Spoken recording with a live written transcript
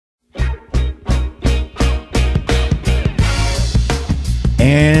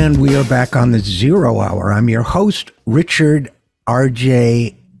And we are back on the Zero Hour. I'm your host, Richard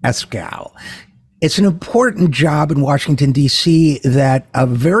RJ Eskow. It's an important job in Washington, D.C. that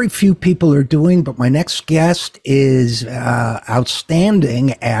very few people are doing, but my next guest is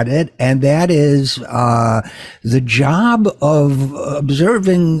outstanding at it, and that is the job of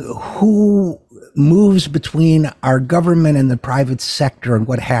observing who moves between our government and the private sector and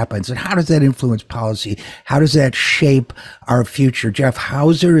what happens, and how does that influence policy? How does that shape our future? Jeff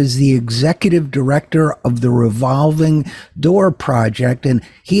Hauser is the executive director of the Revolving Door Project, and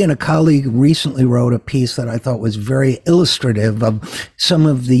he and a colleague recently wrote a piece that I thought was very illustrative of some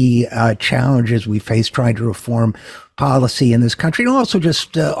of the challenges we face trying to reform policy in this country, and also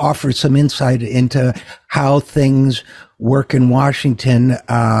just offers some insight into how things work in Washington.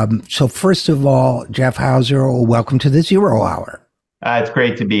 So first of all, Jeff Hauser, welcome to the Zero Hour. It's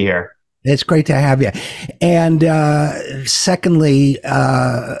great to be here. It's great to have you. And secondly,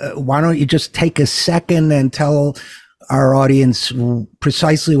 why don't you just take a second and tell our audience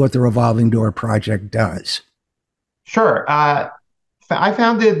precisely what the Revolving Door Project does? Sure. I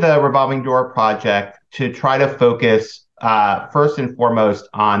founded the Revolving Door Project to try to focus first and foremost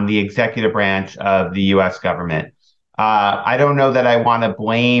on the executive branch of the U.S. government. I don't know that I want to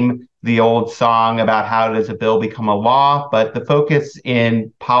blame the old song about how does a bill become a law, but the focus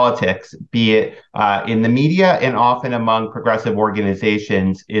in politics, be it in the media and often among progressive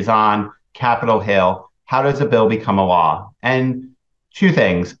organizations, is on Capitol Hill. How does a bill become a law? And two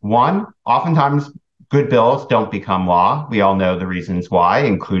things. One, oftentimes good bills don't become law. We all know the reasons why,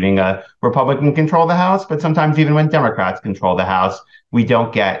 including a Republican control the House, but sometimes even when Democrats control the House, we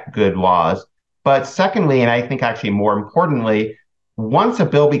don't get good laws. But secondly, and I think actually more importantly, once a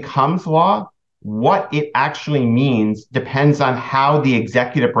bill becomes law, what it actually means depends on how the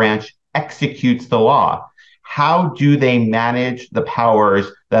executive branch executes the law. How do they manage the powers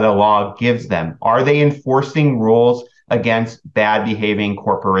that a law gives them? Are they enforcing rules against bad behaving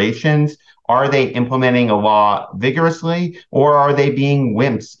corporations? Are they implementing a law vigorously, or are they being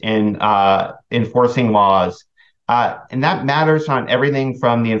wimps in enforcing laws? And that matters on everything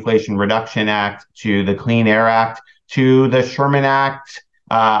from the Inflation Reduction Act to the Clean Air Act to the Sherman Act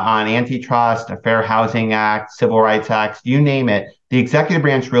on antitrust, a Fair Housing Act, Civil Rights Acts, you name it. The executive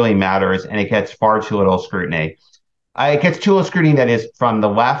branch really matters, and it gets far too little scrutiny. It gets too little scrutiny that is from the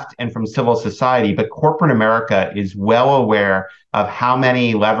left and from civil society, but corporate America is well aware of how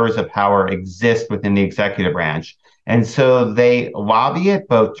many levers of power exist within the executive branch. And so they lobby it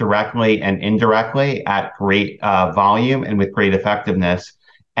both directly and indirectly at great volume and with great effectiveness.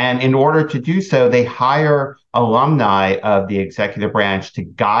 And in order to do so, they hire alumni of the executive branch to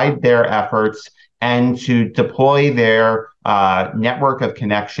guide their efforts and to deploy their network of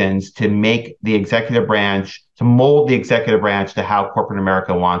connections to make the executive branch, to mold the executive branch to how corporate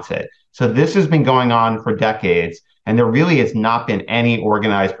America wants it. So this has been going on for decades. And there really has not been any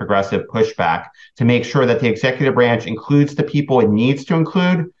organized progressive pushback to make sure that the executive branch includes the people it needs to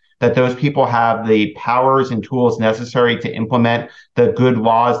include, that those people have the powers and tools necessary to implement the good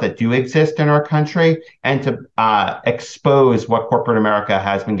laws that do exist in our country, and to expose what corporate America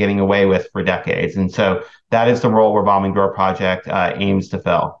has been getting away with for decades. And so that is the role Revolving Door Project aims to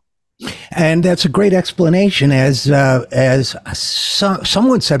fill. And that's a great explanation. As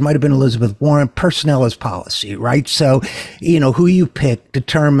someone said, might have been Elizabeth Warren, personnel is policy, right? So, who you pick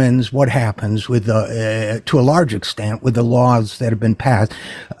determines what happens with to a large extent with the laws that have been passed.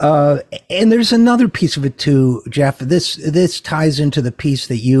 And there's another piece of it too, Jeff. This ties into the piece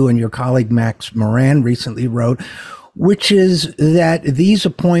that you and your colleague Max Moran recently wrote, which is that these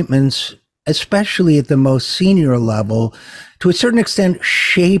appointments, especially at the most senior level, to a certain extent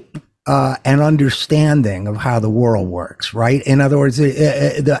shape an understanding of how the world works, right? In other words,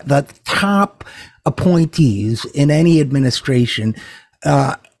 the top appointees in any administration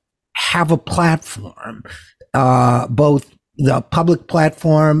have a platform, both the public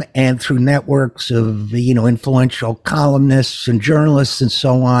platform and through networks of, influential columnists and journalists and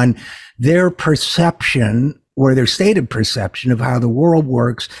so on. Their perception, or their stated perception of how the world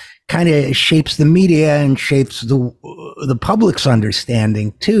works, kind of shapes the media and shapes the public's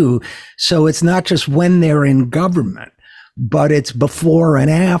understanding too. So it's not just when they're in government, but it's before and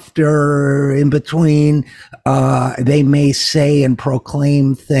after, in between. They may say and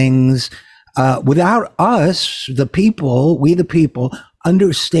proclaim things without us, we the people,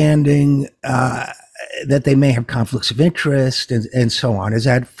 understanding that they may have conflicts of interest and so on. Is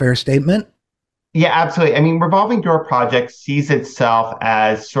that a fair statement? Yeah, absolutely. I mean, Revolving Door Project sees itself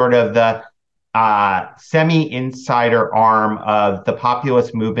as sort of the semi-insider arm of the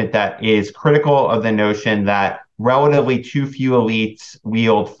populist movement that is critical of the notion that relatively too few elites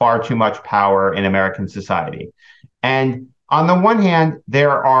wield far too much power in American society. And on the one hand,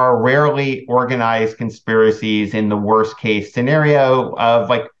 there are rarely organized conspiracies in the worst case scenario of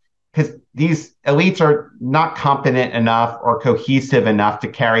like, because these elites are not competent enough or cohesive enough to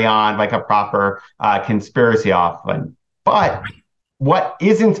carry on like a proper conspiracy often. But what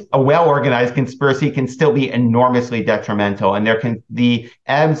isn't a well-organized conspiracy can still be enormously detrimental. And the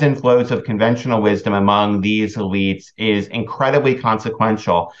ebbs and flows of conventional wisdom among these elites is incredibly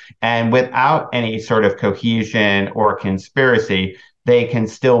consequential. And without any sort of cohesion or conspiracy, they can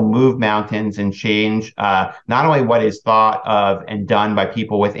still move mountains and change not only what is thought of and done by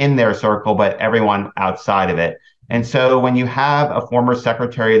people within their circle, but everyone outside of it. And so when you have a former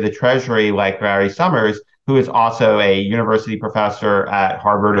Secretary of the Treasury like Larry Summers, who is also a university professor at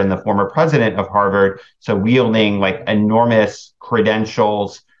Harvard and the former president of Harvard, so wielding like enormous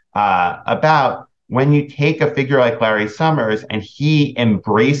credentials about when you take a figure like Larry Summers and he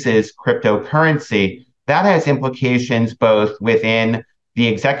embraces cryptocurrency, that has implications both within the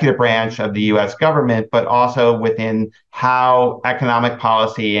executive branch of the US government, but also within how economic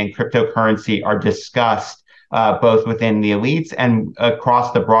policy and cryptocurrency are discussed both within the elites and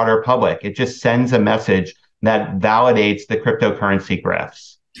across the broader public. It just sends a message that validates the cryptocurrency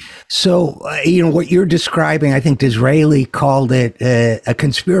grifts. So, what you're describing, I think Disraeli called it a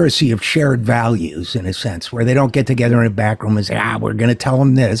conspiracy of shared values, in a sense, where they don't get together in a back room and say, we're going to tell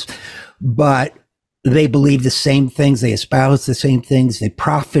them this, but they believe the same things, they espouse the same things, they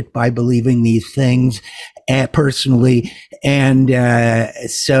profit by believing these things personally. And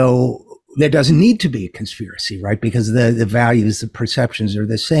so there doesn't need to be a conspiracy, right? Because the values, the perceptions are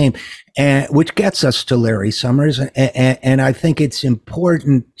the same, and which gets us to Larry Summers. And I think it's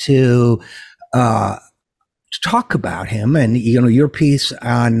important to talk about him. And, your piece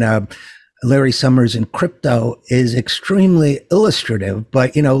on Larry Summers and crypto is extremely illustrative.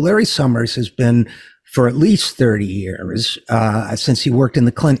 But, Larry Summers has been, for at least 30 years, since he worked in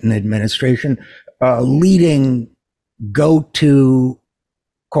the Clinton administration, leading go-to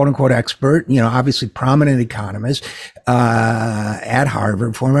quote unquote expert, obviously prominent economist, at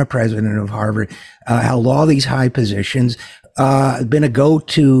Harvard, former president of Harvard, held all these high positions, been a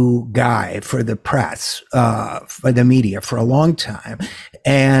go-to guy for the press, for the media for a long time,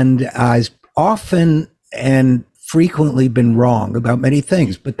 and has often and frequently been wrong about many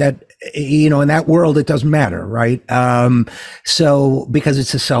things, but that, in that world, it doesn't matter, right? So because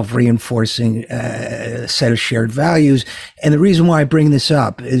it's a self-reinforcing set of shared values. And the reason why I bring this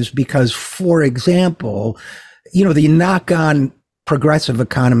up is because, for example, the knock on progressive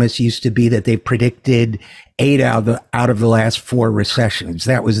economists used to be that they predicted 8 out of the last 4 recessions.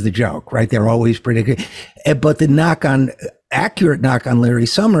 That was the joke, right? They're always predicting. But the accurate knock on Larry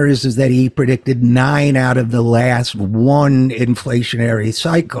Summers is that he predicted 9 out of the last 1 inflationary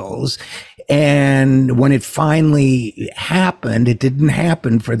cycles. And when it finally happened, it didn't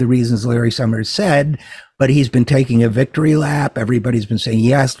happen for the reasons Larry Summers said, but he's been taking a victory lap. Everybody's been saying,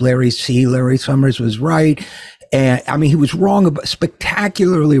 yes, Larry Summers was right. And I mean, he was wrong,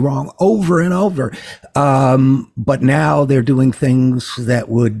 spectacularly wrong over and over. But now they're doing things that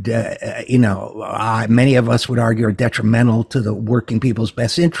would, many of us would argue are detrimental to the working people's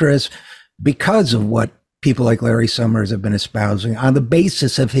best interests because of what people like Larry Summers have been espousing on the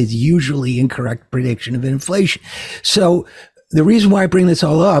basis of his usually incorrect prediction of inflation. So the reason why I bring this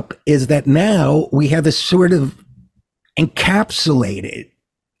all up is that now we have this sort of encapsulated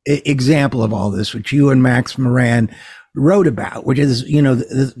example of all this, which you and Max Moran wrote about, which is,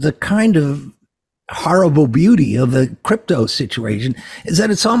 the kind of horrible beauty of the crypto situation is that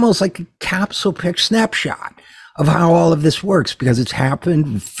it's almost like a capsule picture snapshot of how all of this works, because it's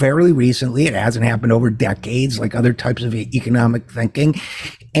happened fairly recently. It hasn't happened over decades like other types of economic thinking.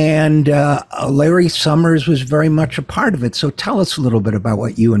 And Larry Summers was very much a part of it. So tell us a little bit about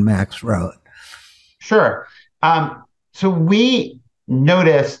what you and Max wrote. Sure. So we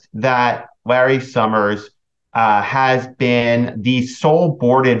noticed that Larry Summers has been the sole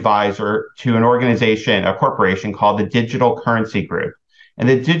board advisor to an organization, a corporation called the Digital Currency Group. And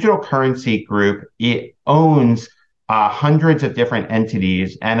the Digital Currency Group, it owns hundreds of different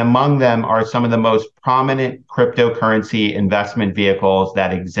entities, and among them are some of the most prominent cryptocurrency investment vehicles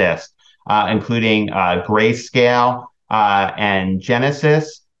that exist, including Grayscale and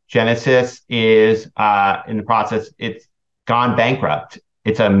Genesis. Genesis is in the process, it's gone bankrupt.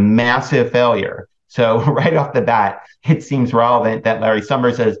 It's a massive failure. So right off the bat, it seems relevant that Larry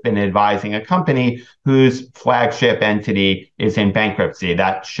Summers has been advising a company whose flagship entity is in bankruptcy.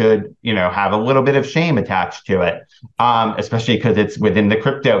 That should, have a little bit of shame attached to it, especially because it's within the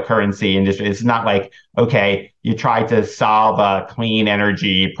cryptocurrency industry. It's not like, okay, you tried to solve a clean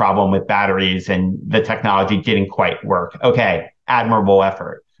energy problem with batteries and the technology didn't quite work. Okay, admirable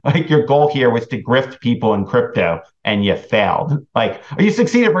effort. Like your goal here was to grift people in crypto and you failed. Like, or you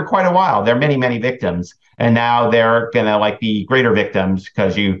succeeded for quite a while. There are many, many victims. And now they're going to be greater victims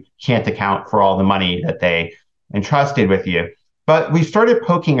because you can't account for all the money that they entrusted with you. But we started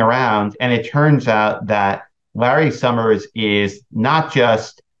poking around and it turns out that Larry Summers is not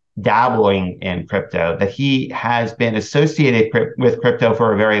just dabbling in crypto, that he has been associated with crypto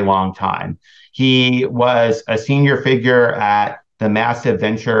for a very long time. He was a senior figure at the massive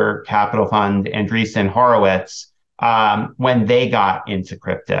venture capital fund Andreessen Horowitz when they got into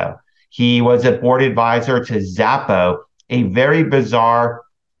crypto. He was a board advisor to Zappo, a very bizarre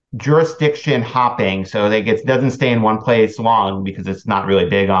jurisdiction hopping. So doesn't stay in one place long because it's not really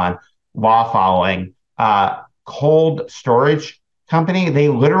big on law following. Cold storage company. They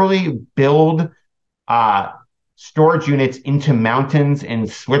literally build storage units into mountains in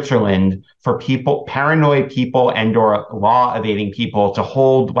Switzerland for people, paranoid people and or law evading people to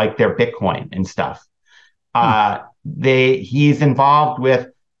hold their Bitcoin and stuff. He's involved with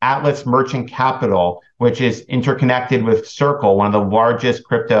Atlas Merchant Capital, which is interconnected with Circle, one of the largest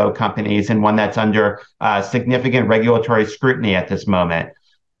crypto companies and one that's under significant regulatory scrutiny at this moment.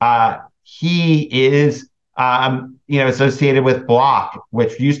 He is associated with Block,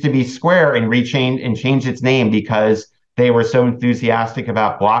 which used to be Square and changed its name because they were so enthusiastic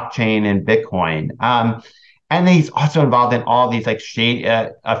about blockchain and Bitcoin. And he's also involved in all these a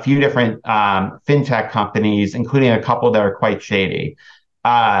few different fintech companies, including a couple that are quite shady.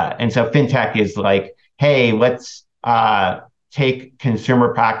 And so fintech is hey, let's take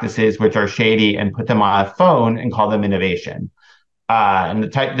consumer practices which are shady and put them on a phone and call them innovation. And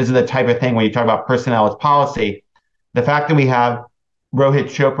this is the type of thing when you talk about personnel as policy, the fact that we have Rohit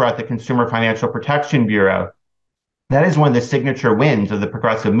Chopra at the Consumer Financial Protection Bureau, that is one of the signature wins of the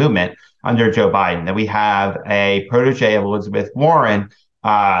progressive movement under Joe Biden, that we have a protege of Elizabeth Warren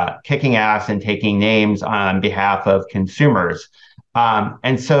kicking ass and taking names on behalf of consumers.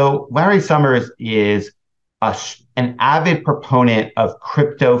 And so Larry Summers is an avid proponent of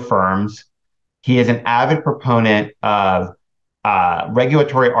crypto firms. He is an avid proponent of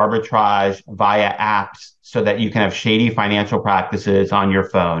regulatory arbitrage via apps so that you can have shady financial practices on your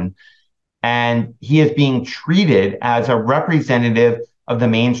phone. And he is being treated as a representative of the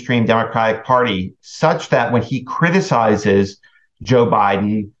mainstream Democratic Party, such that when he criticizes Joe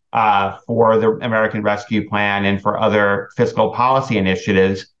Biden for the American Rescue Plan and for other fiscal policy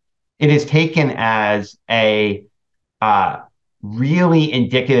initiatives, it is taken as a really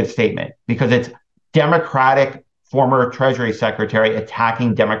indicative statement because it's Democratic former Treasury Secretary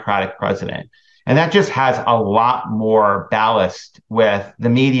attacking Democratic president. And that just has a lot more ballast with the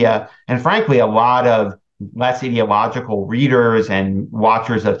media and, frankly, a lot of less ideological readers and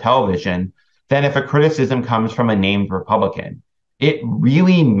watchers of television than if a criticism comes from a named Republican. It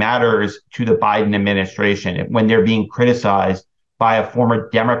really matters to the Biden administration when they're being criticized by a former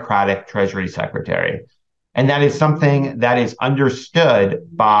Democratic Treasury Secretary. And that is something that is understood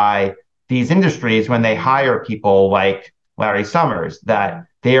by these industries when they hire people like Larry Summers, that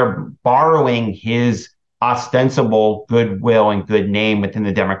they are borrowing his ostensible goodwill and good name within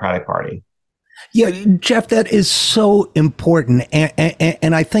the Democratic Party. Yeah, Jeff, that is so important.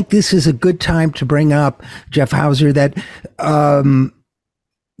 And I think this is a good time to bring up, Jeff Hauser, that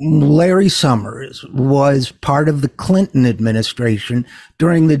Larry Summers was part of the Clinton administration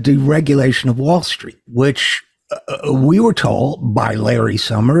during the deregulation of Wall Street, which we were told by Larry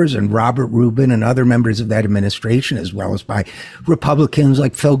Summers and Robert Rubin and other members of that administration, as well as by Republicans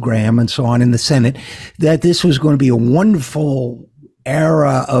like Phil Gramm and so on in the Senate, that this was going to be a wonderful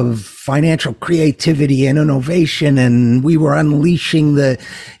era of financial creativity and innovation, and we were unleashing the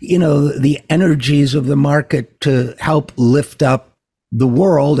energies of the market to help lift up the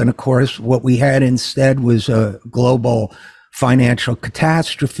world. And of course, what we had instead was a global financial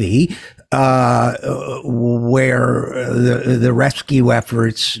catastrophe, where the rescue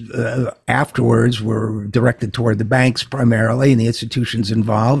efforts afterwards were directed toward the banks primarily and the institutions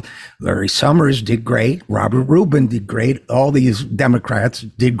involved. Larry Summers did great. Robert Rubin did great. All these Democrats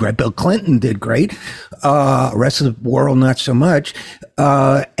did great. Bill Clinton did great. Rest of the world, not so much.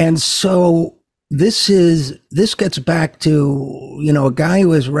 And so this gets back to, a guy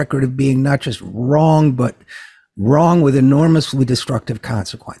who has a record of being not just wrong, but wrong with enormously destructive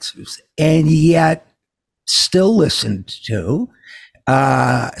consequences, and yet still listened to,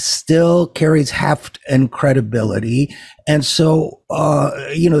 still carries heft and credibility. And so,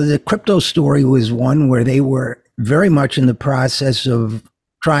 the crypto story was one where they were very much in the process of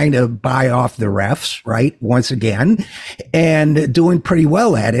trying to buy off the refs, right? Once again, and doing pretty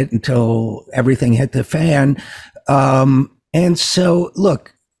well at it until everything hit the fan. And so,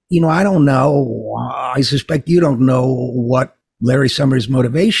 look, I don't know. I suspect you don't know what Larry Summers'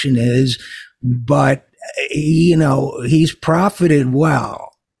 motivation is, but, he's profited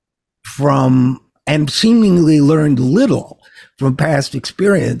well from and seemingly learned little from past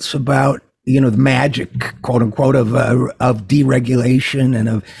experience about, the magic, quote unquote, of deregulation and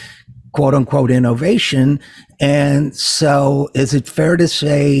of quote unquote innovation. And so is it fair to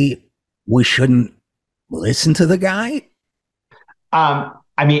say we shouldn't listen to the guy?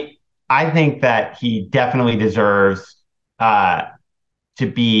 I mean, I think that he definitely deserves to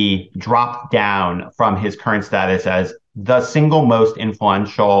be dropped down from his current status as the single most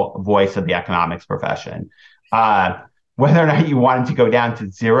influential voice of the economics profession. Whether or not you want him to go down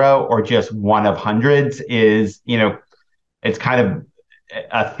to zero or just one of hundreds is, it's kind of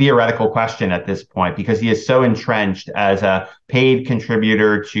a theoretical question at this point because he is so entrenched as a paid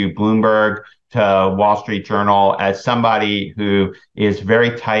contributor to Bloomberg, to Wall Street Journal, as somebody who is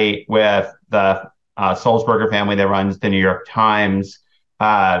very tight with the Sulzberger family that runs the New York Times.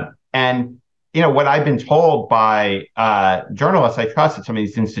 And what I've been told by journalists I trust at some of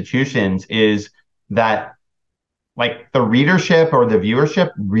these institutions is that like the readership or the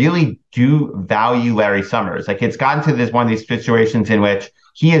viewership really do value Larry Summers. Like it's gotten to this one of these situations in which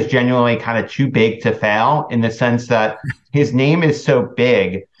he is genuinely kind of too big to fail, in the sense that his name is so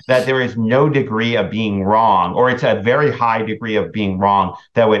big that there is no degree of being wrong, or it's a very high degree of being wrong,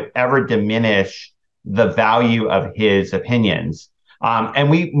 that would ever diminish the value of his opinions. And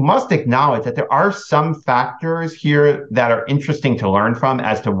we must acknowledge that there are some factors here that are interesting to learn from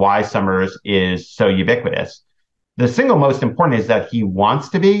as to why Summers is so ubiquitous. The single most important is that he wants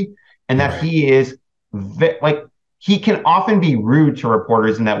to be, and that he is he can often be rude to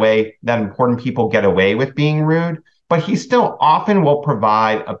reporters in that way that important people get away with being rude, but he still often will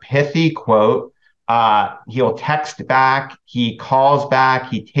provide a pithy quote. He'll text back, he calls back,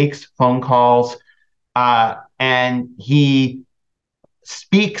 he takes phone calls, and he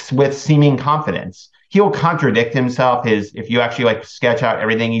speaks with seeming confidence. He'll contradict himself. If you actually sketch out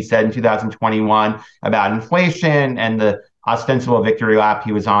everything he said in 2021 about inflation and the ostensible victory lap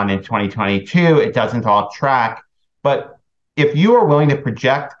he was on in 2022, it doesn't all track. But if you are willing to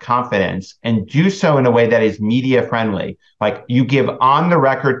project confidence and do so in a way that is media friendly, like you give on the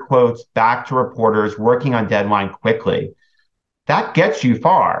record quotes back to reporters working on deadline quickly, that gets you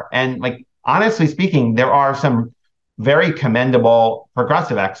far. And honestly speaking, there are some very commendable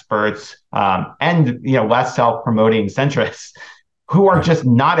progressive experts and less self-promoting centrists who are just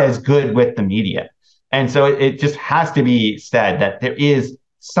not as good with the media. And so it just has to be said that there is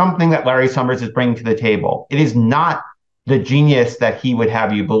something that Larry Summers is bringing to the table. It is not the genius that he would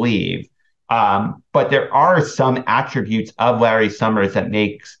have you believe, but there are some attributes of Larry Summers that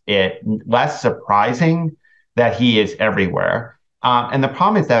makes it less surprising that he is everywhere. And the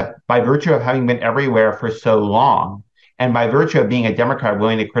problem is that by virtue of having been everywhere for so long, and by virtue of being a Democrat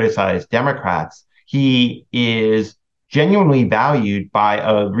willing to criticize Democrats, he is genuinely valued by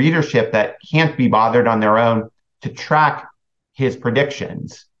a readership that can't be bothered on their own to track his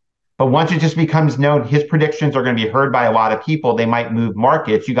predictions. But once it just becomes known his predictions are going to be heard by a lot of people, they might move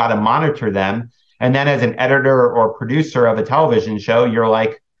markets. You got to monitor them. And then as an editor or producer of a television show, you're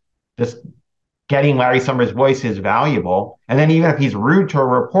like, this getting Larry Summers' voice is valuable. And then even if he's rude to a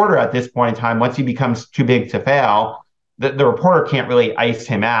reporter at this point in time, once he becomes too big to fail, the reporter can't really ice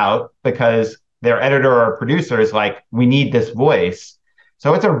him out because their editor or producer is like, we need this voice.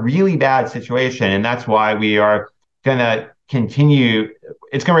 So it's a really bad situation. And that's why we are going to continue.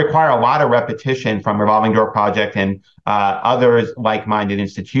 It's going to require a lot of repetition from Revolving Door Project and others like-minded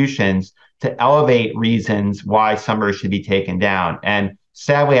institutions to elevate reasons why Summers should be taken down. And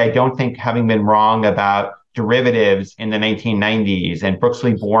sadly, I don't think, having been wrong about derivatives in the 1990s and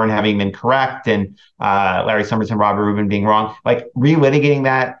Brooksley Born having been correct and Larry Summers and Robert Rubin being wrong, relitigating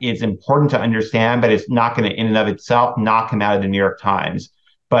that is important to understand, but it's not going to in and of itself knock him out of the New York Times.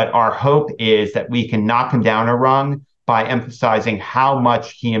 But our hope is that we can knock him down a rung by emphasizing how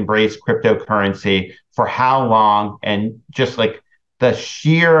much he embraced cryptocurrency, for how long, and just the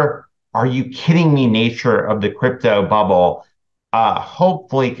sheer "are you kidding me" nature of the crypto bubble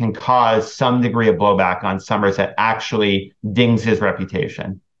hopefully can cause some degree of blowback on Summers that actually dings his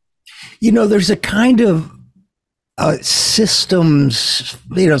reputation. There's a kind of systems,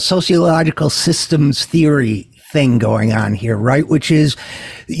 sociological systems theory thing going on here, right? Which is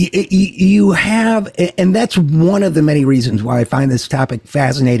you have, and that's one of the many reasons why I find this topic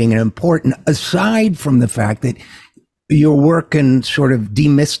fascinating and important, aside from the fact that your work in sort of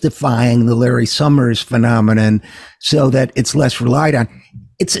demystifying the Larry Summers phenomenon so that it's less relied on.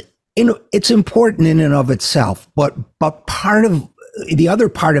 It's important in and of itself, but part of the other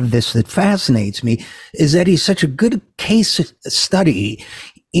part of this that fascinates me is that he's such a good case study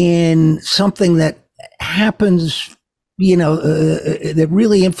in something that happens, that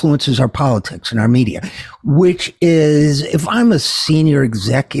really influences our politics and our media, which is if I'm a senior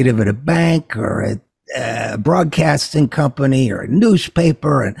executive at a bank or at a broadcasting company or a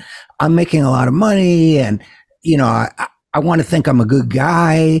newspaper and I'm making a lot of money and, I want to think I'm a good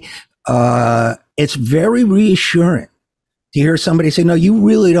guy. It's very reassuring to hear somebody say, no, you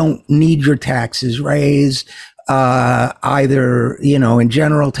really don't need your taxes raised, either, in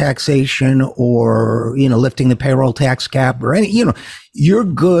general taxation or, lifting the payroll tax cap or any, you're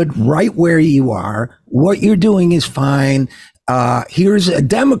good right where you are. What you're doing is fine. Here's a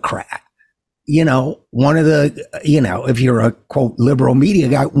Democrat, one of the, if you're a quote liberal media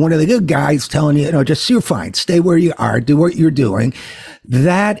guy, one of the good guys telling you, just you're fine, stay where you are, do what you're doing.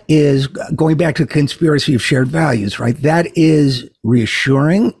 That is going back to the conspiracy of shared values, right? That is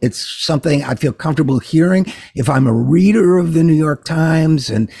reassuring. It's something I feel comfortable hearing. If I'm a reader of the New York Times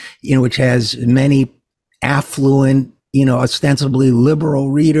and, which has many affluent, ostensibly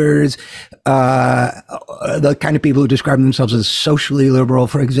liberal readers, the kind of people who describe themselves as socially liberal,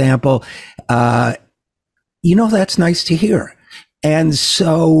 for example, that's nice to hear. And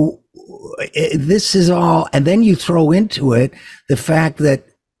so this is all, and then you throw into it the fact that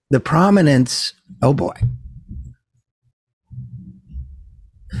the prominence, oh boy.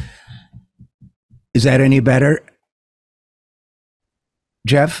 Is that any better?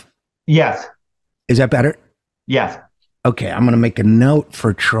 Jeff? Yes. Is that better? Yes. Okay, I'm going to make a note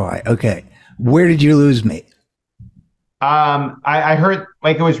for Troy. Okay. Where did you lose me? I heard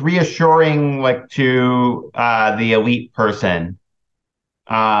it was reassuring to the elite person.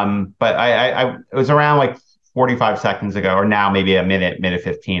 But it was around 45 seconds ago, or now maybe a minute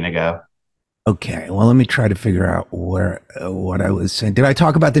 15 ago. Okay. Well, let me try to figure out what I was saying. Did I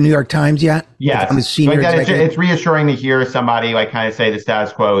talk about the New York Times yet? Yes. I'm a senior it's reassuring to hear somebody kind of say the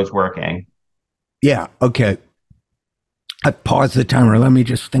status quo is working. Yeah. Okay. I paused the timer. Let me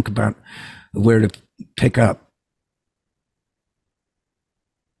just think about where to pick up.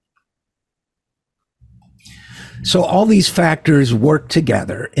 So all these factors work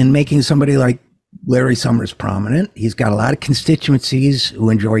together in making somebody like Larry Summers prominent. He's got a lot of constituencies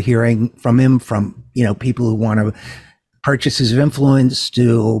who enjoy hearing from him, from, people who want to purchases of influence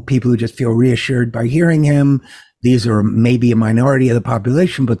to people who just feel reassured by hearing him. These are maybe a minority of the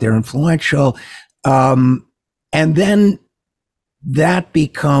population, but they're influential. And then that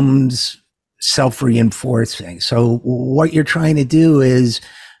becomes self-reinforcing. So what you're trying to do is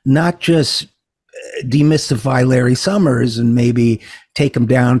not just demystify Larry Summers and maybe take him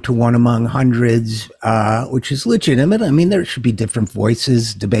down to one among hundreds, which is legitimate. I mean, there should be different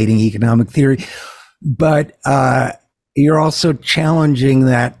voices debating economic theory, but you're also challenging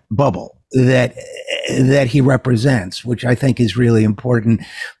that bubble that he represents, which I think is really important.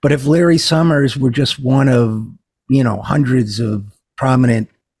 But if Larry Summers were just one of, hundreds of prominent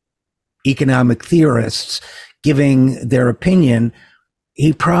economic theorists giving their opinion,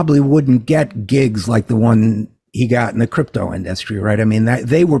 he probably wouldn't get gigs like the one he got in the crypto industry, right? I mean,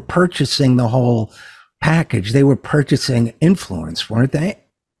 they were purchasing the whole package. They were purchasing influence, weren't they?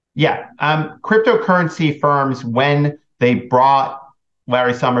 Yeah. Cryptocurrency firms, when they brought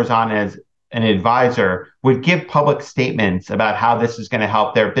Larry Summers on as an advisor, would give public statements about how this is going to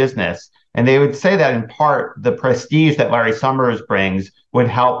help their business. And they would say that in part, the prestige that Larry Summers brings would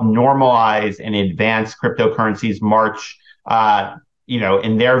help normalize and advance cryptocurrency's march,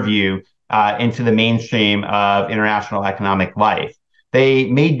 in their view, into the mainstream of international economic life. They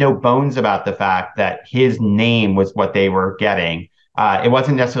made no bones about the fact that his name was what they were getting. It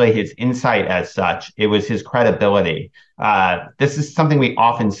wasn't necessarily his insight as such. It was his credibility. This is something we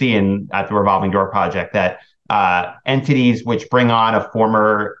often see at the Revolving Door Project, that entities which bring on a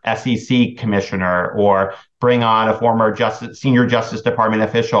former SEC commissioner or bring on a former senior Justice Department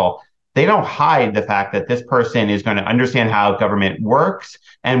official, they don't hide the fact that this person is going to understand how government works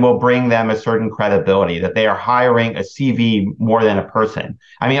and will bring them a certain credibility, that they are hiring a CV more than a person.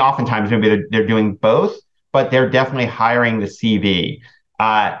 I mean, oftentimes maybe they're doing both, but they're definitely hiring the CV.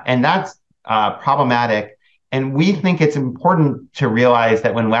 And that's problematic And we think it's important to realize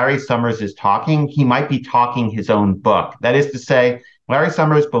that when Larry Summers is talking, he might be talking his own book. That is to say, Larry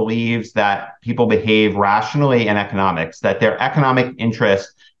Summers believes that people behave rationally in economics, that their economic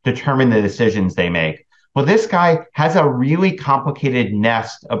interests determine the decisions they make. Well, this guy has a really complicated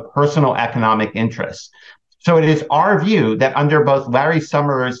nest of personal economic interests. So it is our view that under both Larry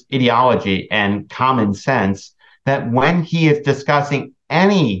Summers' ideology and common sense, that when he is discussing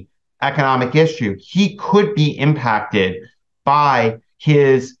any economic issue, he could be impacted by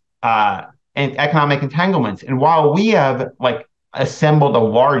his economic entanglements. And while we have assembled a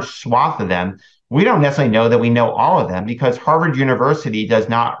large swath of them, we don't necessarily know that we know all of them, because Harvard University does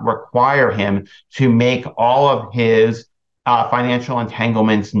not require him to make all of his financial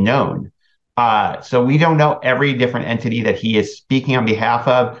entanglements known. So we don't know every different entity that he is speaking on behalf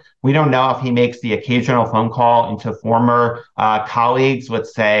of. We don't know if he makes the occasional phone call into former colleagues,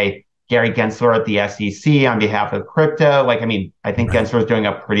 let's say Gary Gensler at the SEC on behalf of crypto. I think Gensler is doing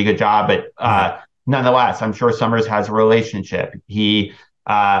a pretty good job, but nonetheless, I'm sure Summers has a relationship. He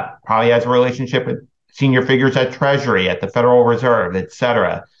probably has a relationship with senior figures at Treasury, at the Federal Reserve, et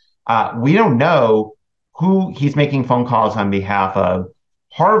cetera. We don't know who he's making phone calls on behalf of.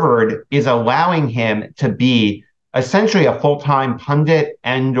 Harvard is allowing him to be essentially a full-time pundit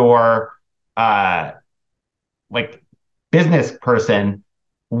and or business person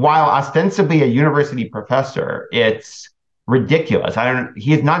while ostensibly a university professor. It's ridiculous.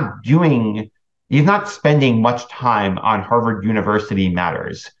 He's not spending much time on Harvard University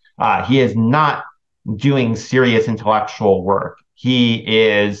matters. He is not doing serious intellectual work. He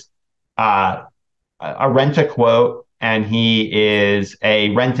is a rent-a-quote, and he is a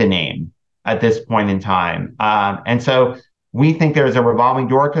rent-a-name at this point in time. And so we think there's a revolving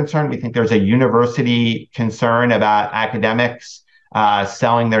door concern. We think there's a university concern about academics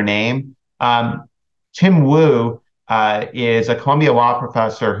selling their name. Tim Wu is a Columbia Law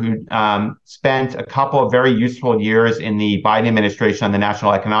professor who spent a couple of very useful years in the Biden administration on the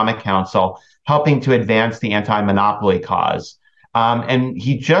National Economic Council, helping to advance the anti-monopoly cause. And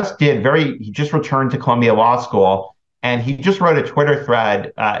he just returned to Columbia Law School, and he just wrote a Twitter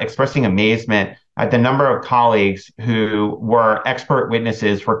thread expressing amazement at the number of colleagues who were expert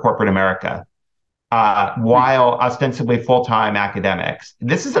witnesses for corporate America, while ostensibly full-time academics.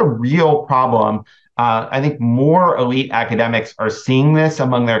 This is a real problem. I think more elite academics are seeing this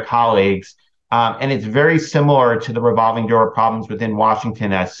among their colleagues, and it's very similar to the revolving door problems within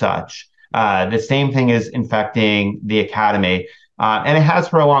Washington as such. The same thing is infecting the academy, and it has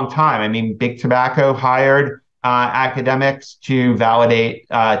for a long time. I mean, Big Tobacco hired academics to validate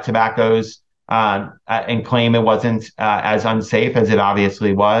tobaccos and claim it wasn't as unsafe as it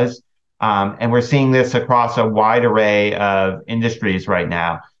obviously was. And we're seeing this across a wide array of industries right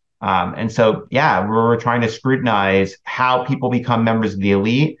now. And so, we're trying to scrutinize how people become members of the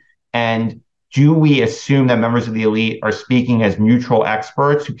elite. And do we assume that members of the elite are speaking as neutral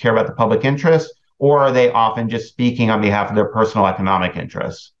experts who care about the public interest, or are they often just speaking on behalf of their personal economic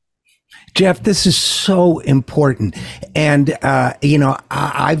interests? Jeff, this is so important. And,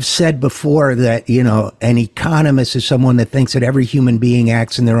 I've said before that, an economist is someone that thinks that every human being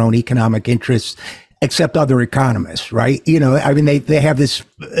acts in their own economic interests, except other economists, right? They have this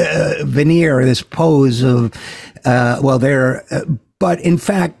veneer, this pose of, but in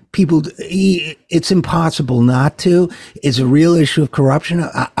fact, it's impossible not to. It's a real issue of corruption.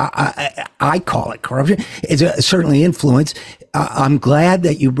 I call it corruption. It's certainly influence. I'm glad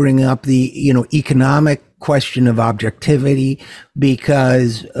that you bring up the, economic question of objectivity,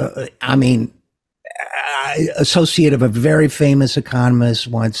 because, associate of a very famous economist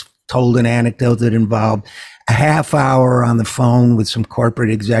once told an anecdote that involved a half hour on the phone with some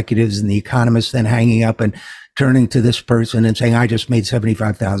corporate executives, and the economist then hanging up and turning to this person and saying, I just made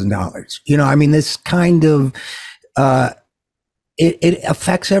 $75,000. This kind of, it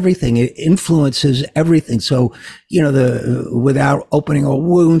affects everything. It influences everything. So, without opening all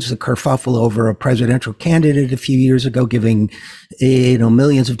wounds, the kerfuffle over a presidential candidate a few years ago giving,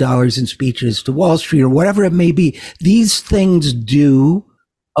 millions of dollars in speeches to Wall Street or whatever it may be, these things do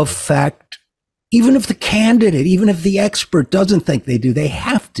affect, even if the candidate, even if the expert doesn't think they do, they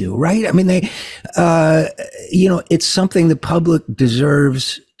have to, right? It's something the public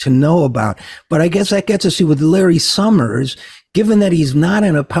deserves to know about. But I guess that gets us to with Larry Summers, given that he's not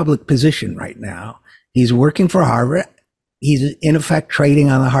in a public position right now. He's working for Harvard. He's in effect trading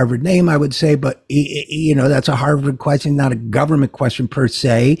on the Harvard name, I would say, but that's a Harvard question, not a government question per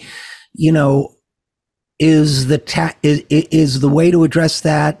se. Is the way to address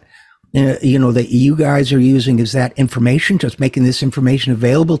that, that you guys are using, is that information, just making this information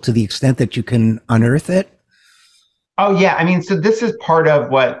available to the extent that you can unearth it? Oh yeah, I mean, so this is part of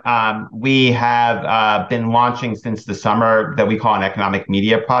what we have been launching since the summer that we call an economic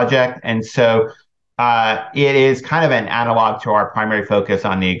media project, and so it is kind of an analog to our primary focus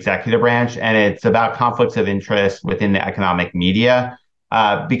on the executive branch, and it's about conflicts of interest within the economic media.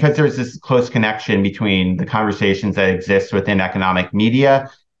 Because there's this close connection between the conversations that exist within economic media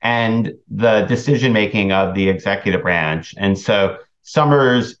and the decision making of the executive branch. And so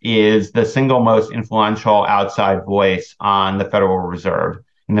Summers is the single most influential outside voice on the Federal Reserve.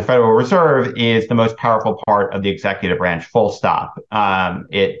 And the Federal Reserve is the most powerful part of the executive branch, full stop.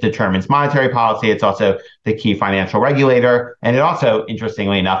 It determines monetary policy. It's also the key financial regulator. And it also,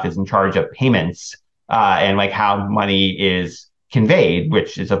 interestingly enough, is in charge of payments and like how money is conveyed,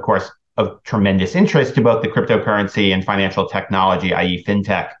 which is, of course, of tremendous interest to both the cryptocurrency and financial technology, i.e.,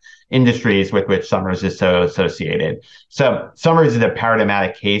 fintech industries with which Summers is so associated. So Summers is a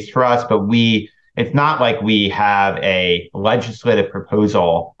paradigmatic case for us, but it's not like we have a legislative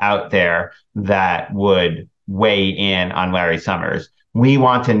proposal out there that would weigh in on Larry Summers. We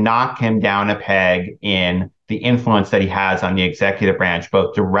want to knock him down a peg in the influence that he has on the executive branch,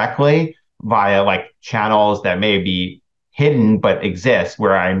 both directly via like channels that may be hidden but exist,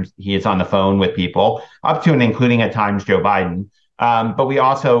 where he is on the phone with people, up to and including at times Joe Biden. But we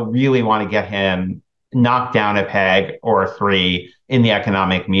also really want to get him knocked down a peg or three in the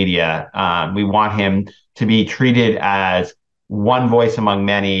economic media. We want him to be treated as one voice among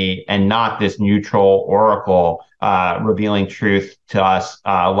many and not this neutral oracle revealing truth to us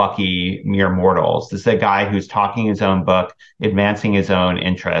lucky mere mortals. This is a guy who's talking his own book, advancing his own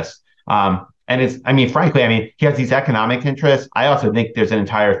interests. Frankly, he has these economic interests. I also think there's an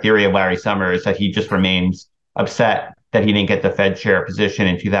entire theory of Larry Summers that he just remains upset that he didn't get the Fed chair position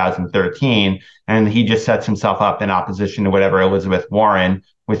in 2013. And he just sets himself up in opposition to whatever Elizabeth Warren,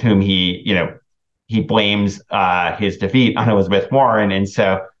 with whom he blames his defeat on Elizabeth Warren. And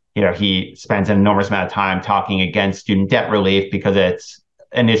so, he spends an enormous amount of time talking against student debt relief because it's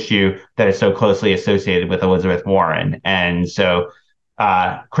an issue that is so closely associated with Elizabeth Warren. And so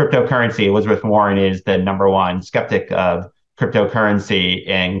cryptocurrency, Elizabeth Warren is the number one skeptic of cryptocurrency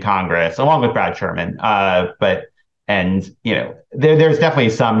in Congress, along with Brad Sherman. There's definitely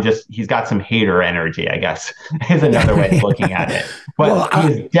he's got some hater energy, I guess, is another way of looking at it. But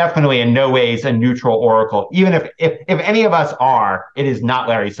he's definitely in no ways a neutral oracle. Even if any of us are, it is not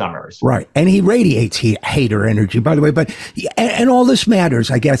Larry Summers. Right. And he radiates hater energy, by the way. But and all this matters,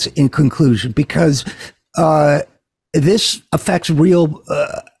 I guess, in conclusion, because this affects real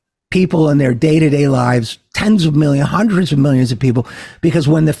people in their day-to-day lives, tens of millions, hundreds of millions of people, because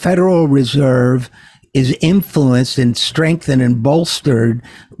when the Federal Reserve is influenced and strengthened and bolstered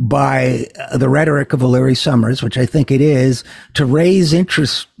by the rhetoric of Larry Summers, which I think it is, to raise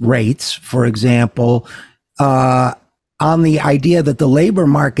interest rates, for example, on the idea that the labor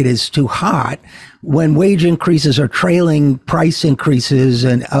market is too hot, when wage increases are trailing price increases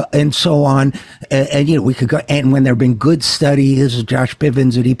and so on, and we could go, and when there have been good studies, Josh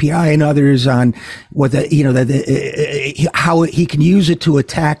Bivens at EPI and others, on what how he can use it to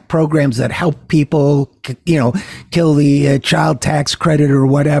attack programs that help people, kill the child tax credit or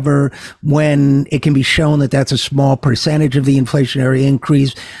whatever, when it can be shown that that's a small percentage of the inflationary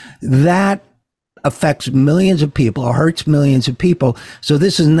increase, that affects millions of people, or hurts millions of people. So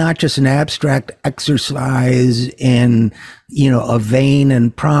this is not just an abstract exercise in, a vain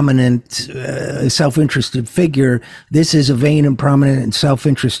and prominent, self-interested figure. This is a vain and prominent and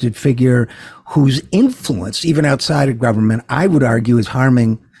self-interested figure whose influence, even outside of government, I would argue, is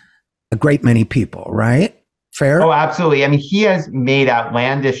harming a great many people, right? Fair? Oh, absolutely. I mean, he has made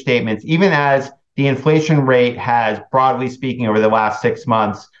outlandish statements, even as the inflation rate has, broadly speaking, over the last 6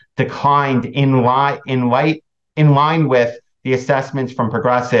 months, declined in line with the assessments from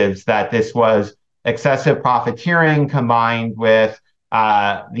progressives that this was excessive profiteering combined with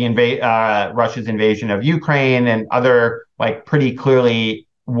Russia's invasion of Ukraine and other pretty clearly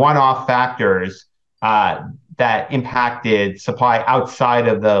one-off factors that impacted supply outside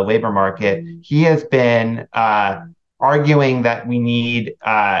of the labor market. He has been arguing that we need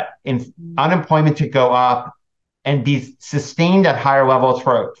unemployment to go up and be sustained at higher levels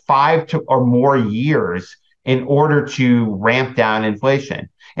for 5 or more years in order to ramp down inflation.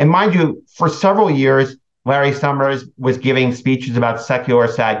 And mind you, for several years, Larry Summers was giving speeches about secular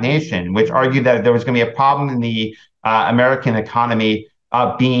stagnation, which argued that there was going to be a problem in the American economy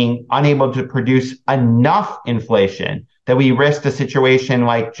being unable to produce enough inflation, that we risked a situation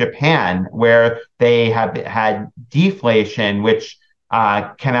like Japan, where they have had deflation, which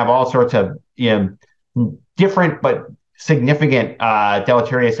can have all sorts of different but significant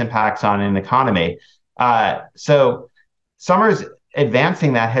deleterious impacts on an economy. So Summers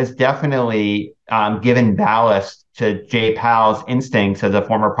advancing that has definitely given ballast to Jay Powell's instincts as a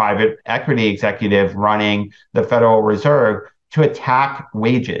former private equity executive running the Federal Reserve to attack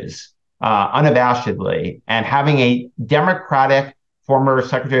wages unabashedly, and having a Democratic former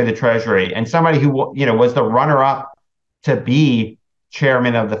Secretary of the Treasury and somebody who was the runner-up to be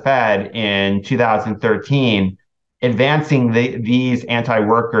chairman of the Fed in 2013, advancing these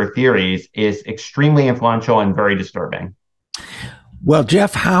anti-worker theories is extremely influential and very disturbing. Well,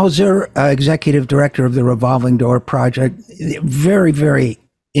 Jeff Hauser, executive director of the Revolving Door Project, very, very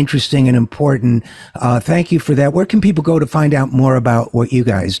interesting and important. Thank you for that. Where can people go to find out more about what you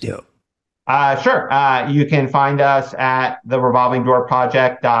guys do? Sure. You can find us at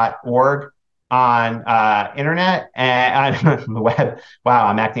therevolvingdoorproject.org on internet and on the web. Wow,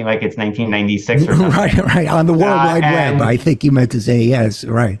 I'm acting like it's 1996 or something. Right. On the World Wide Web. I think you meant to say yes.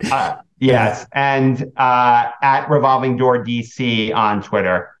 Right. Yes. And at Revolving Door DC on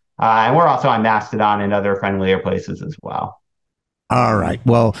Twitter. And we're also on Mastodon and other friendlier places as well. All right.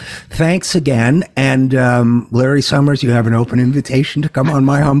 Well, thanks again. And Larry Summers, you have an open invitation to come on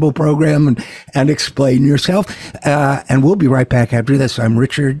my humble program and explain yourself. And we'll be right back after this. I'm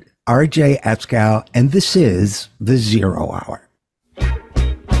RJ Eskow, and this is The Zero Hour.